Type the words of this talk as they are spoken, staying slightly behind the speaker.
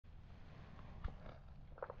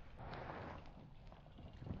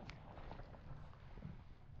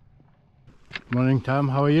Morning, Tom.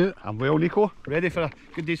 How are you? I'm well, Nico. Ready for a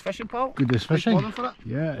good day's fishing, pal? Good day's fishing. Nice morning for it.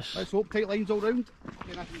 Yes. Let's hope tight lines all round.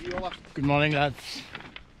 Good morning, lads.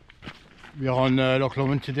 We're on Loch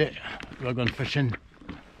Lomond today. We're going fishing.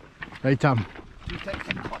 Right, Tom. 2 ticks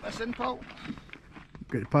and put this in, pal.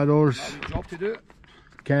 Get the paddles. That's a job to do.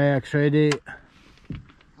 Kayaks ready.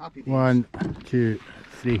 Happy days. 1, 2,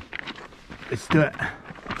 3. Let's do it.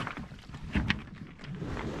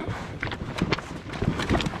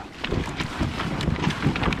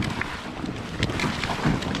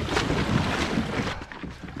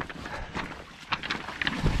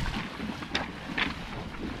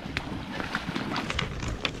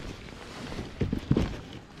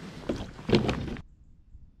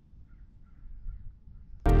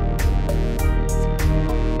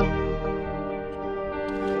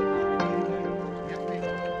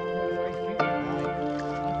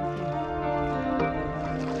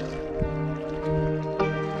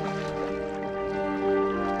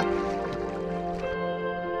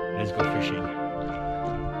 Let's go fishing.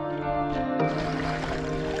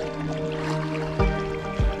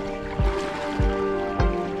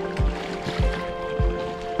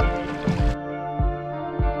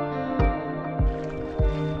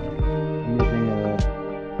 I'm using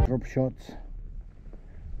a drop shot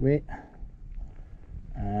weight,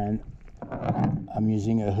 and I'm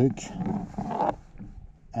using a hook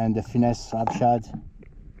and a finesse slab shad,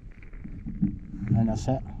 and that's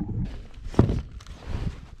it.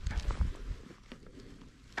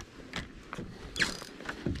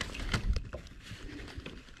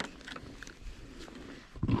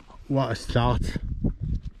 What a start.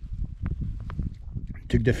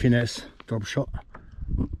 Took the finesse drop shot.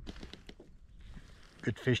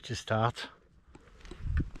 Good fish to start.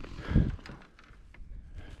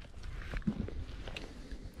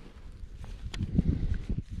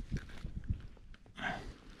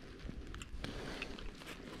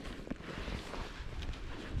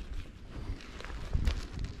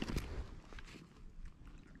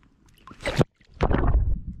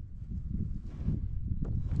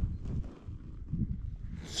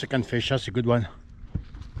 Second fish, that's a good one.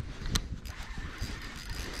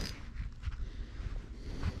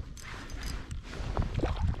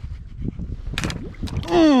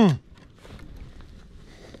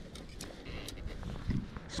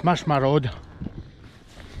 Smash my rod.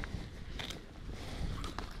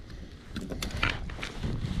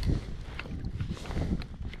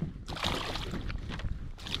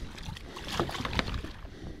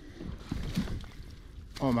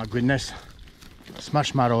 Oh my goodness.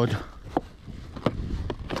 Smash my rod.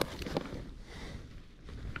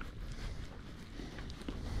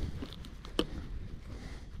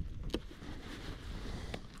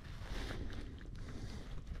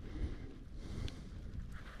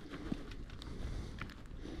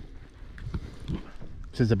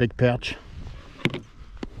 This is a big perch.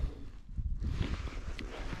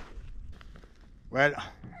 Well,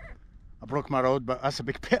 I broke my rod, but that's a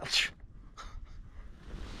big perch.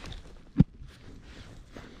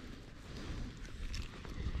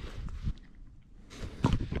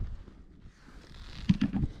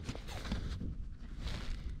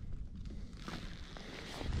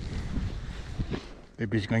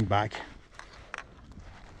 Maybe he's going back.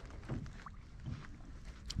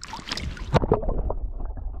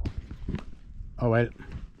 Oh well,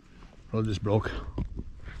 rod is broke.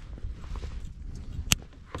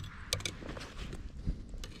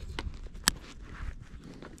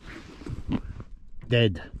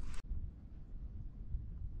 Dead.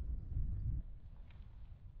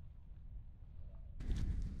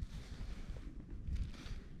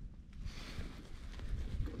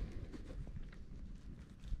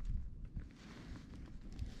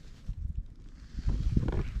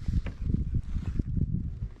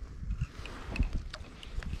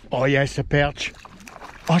 Oh yes, a perch.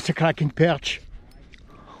 Oh, it's a cracking perch.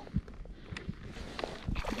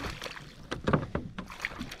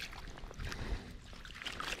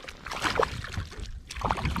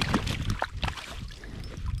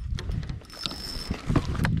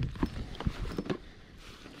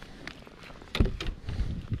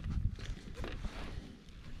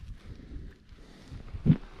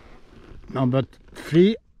 Number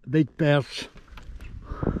 3, big perch.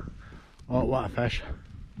 Oh, what a fish.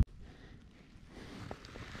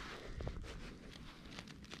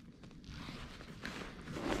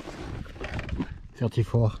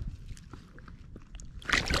 34.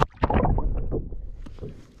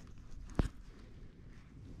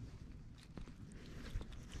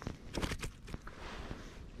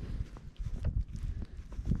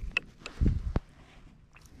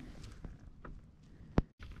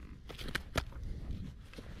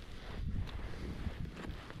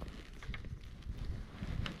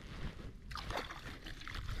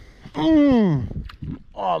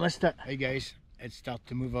 Oh, I missed it. Hey guys, it's starting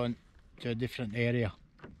to move on to a different area.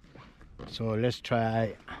 So let's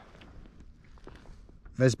try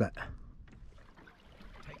this bit.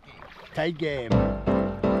 Tight game.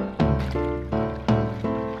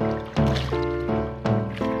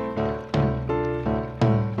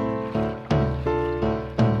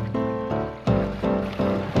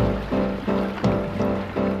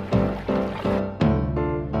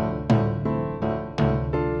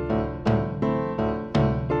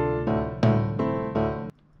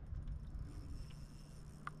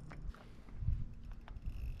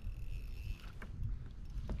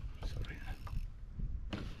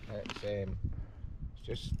 It's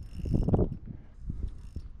just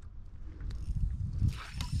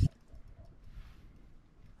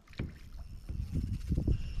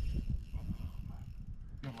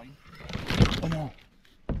Oh no.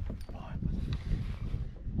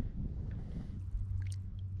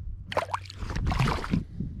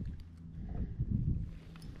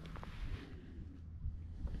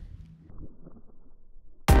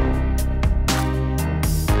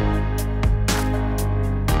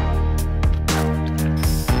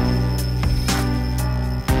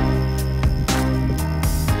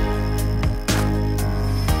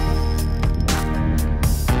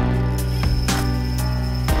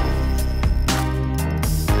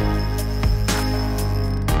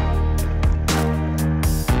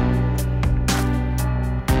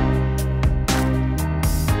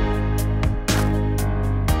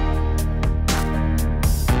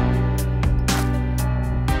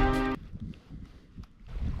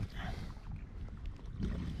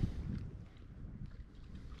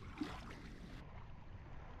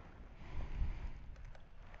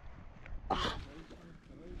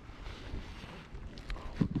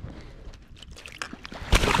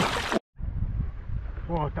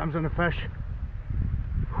 Oh, Tom's on the fish.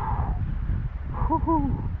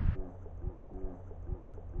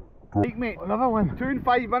 Mike, mate. Another one. 2 in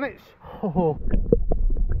 5 minutes. Oh.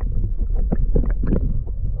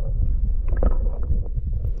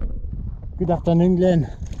 Good afternoon, Glenn.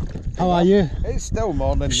 How are you? It's still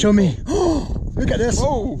morning. Show me. Oh, look at this.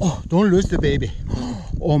 Whoa. Oh, don't lose the baby.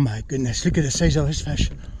 Oh my goodness, look at the size of this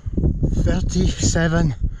fish.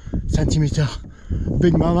 37 centimetre.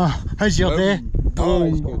 Big mama. How's your day? Oh,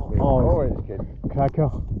 it's good, mate. Oh, It's good.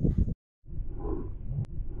 cracker.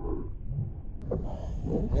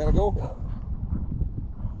 There we go.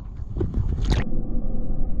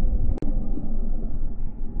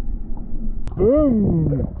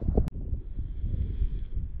 Boom.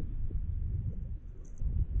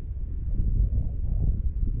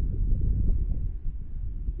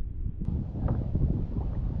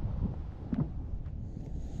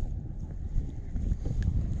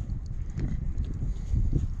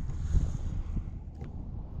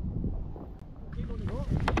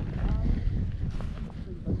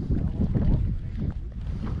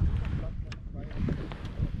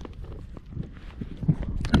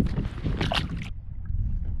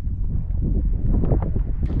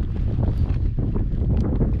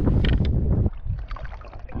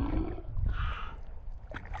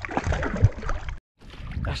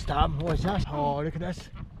 That's Tom. What's that? Oh, look at this.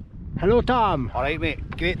 Hello, Tom. Alright,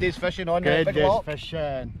 mate. Great day's fishing on Good Big day's Loch.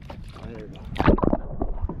 fishing.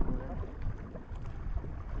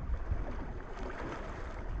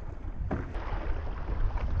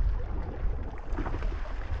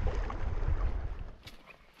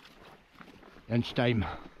 Lunchtime.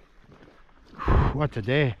 What a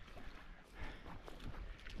day.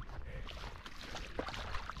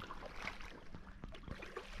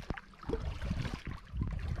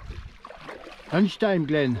 Lunchtime,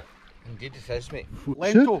 Glenn. Indeed it is, mate. Soup?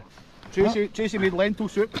 Lentil. Tracy made lentil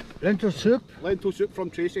soup. Lentil soup. Lentil soup from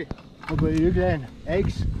Tracy. What about you, Glenn?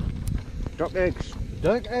 Eggs? Duck eggs.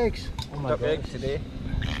 Duck eggs? Oh my Duck God. eggs today.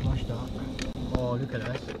 Smashed up. Oh, look at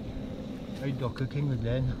this. Outdoor cooking with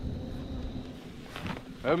Glenn.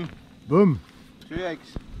 Boom. 2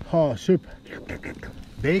 eggs. Oh, soup.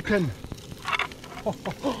 Bacon.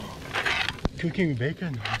 Cooking with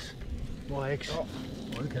bacon. Yes. More eggs. Oh,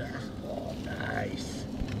 look at this. Oh, nice.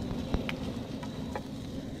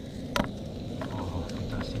 Oh,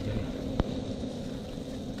 fantastic day.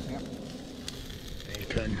 Yep.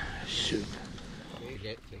 Bacon, soup.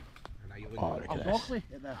 Oh, look at this. Broccoli.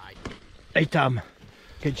 Right, Tom.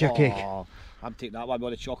 Get your cake. I'm taking that one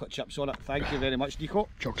with the chocolate chips on it. Thank you very much, Nico.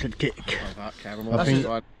 Chocolate cake. Oh, that caramel. I think-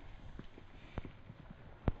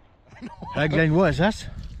 Right, Glenn, what is this?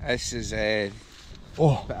 This is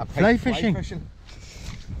Oh, bit of fly fishing.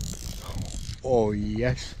 Oh,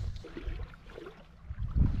 yes.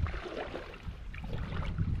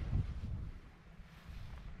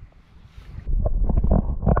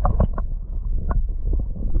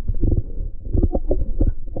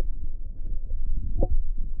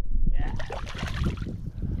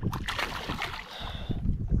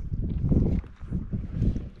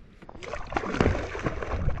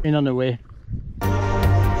 in on the way.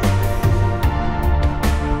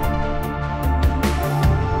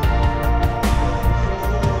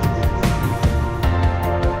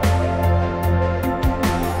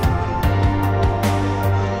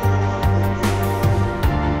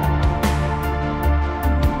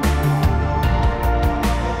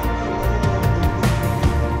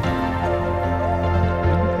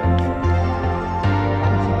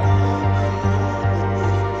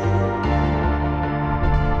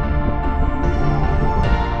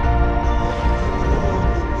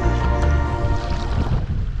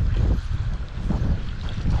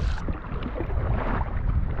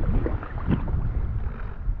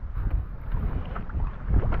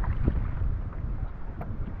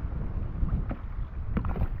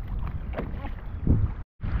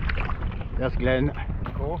 There's Glenn.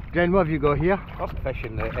 Cool. Glenn, what have you got here? First fish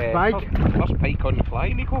in the Pike? first pike on the fly,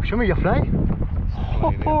 Nico. Show me your fly.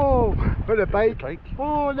 Oh, what a There's pike. the pike.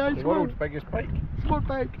 Oh, nice The one. world's biggest pike. Small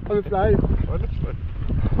pike on the fly. Honestly.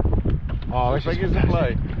 Oh, As this big is as the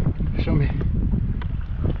fly. Show me.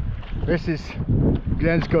 This is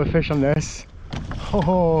Glenn's got a fish on this.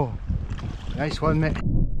 Oh, nice one, mate.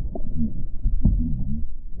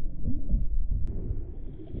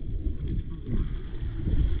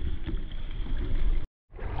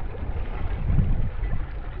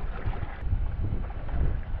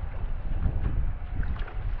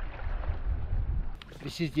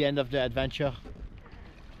 This is the end of the adventure.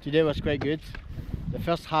 Today was quite good. The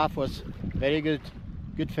first half was very good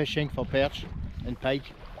fishing for perch and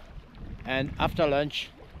pike. And after lunch,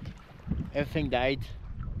 everything died.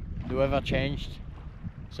 The weather changed,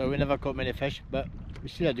 so we never caught many fish, but we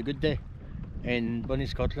still had a good day in Bonnie,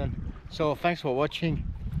 Scotland. So thanks for watching,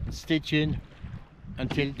 and stay tuned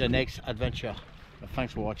until the next adventure.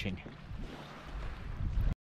 Thanks for watching.